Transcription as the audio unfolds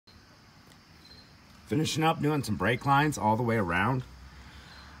Finishing up doing some brake lines all the way around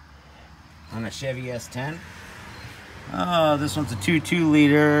on a Chevy S10. This one's a 2.2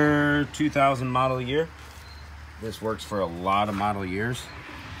 liter 2000 model year. This works for a lot of model years.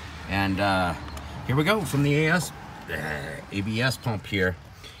 And here we go from the ABS pump here.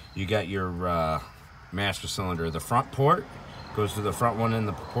 You got your master cylinder. The front port goes to the front one in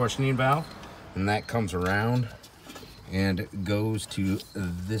the proportioning valve, and that comes around and goes to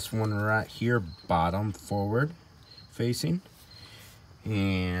this one right here, bottom forward facing.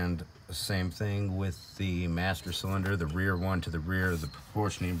 And same thing with the master cylinder, the rear one to the rear of the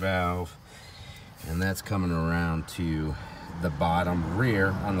proportioning valve, and that's coming around to the bottom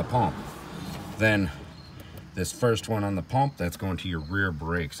rear on the pump. Then this first one on the pump, that's going to your rear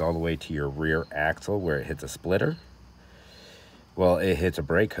brakes, all the way to your rear axle where it hits a splitter. Well, it hits a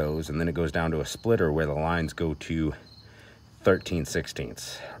brake hose, and then it goes down to a splitter where the lines go to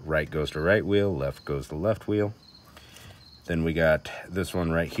 13/16. Right goes to right wheel, left goes to left wheel. Then we got this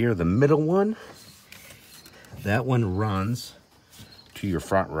one right here, the middle one. That one runs to your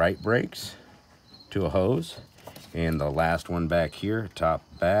front right brakes, to a hose. And the last one back here, top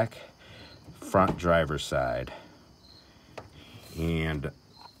back, front driver's side. And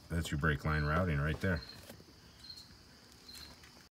that's your brake line routing right there.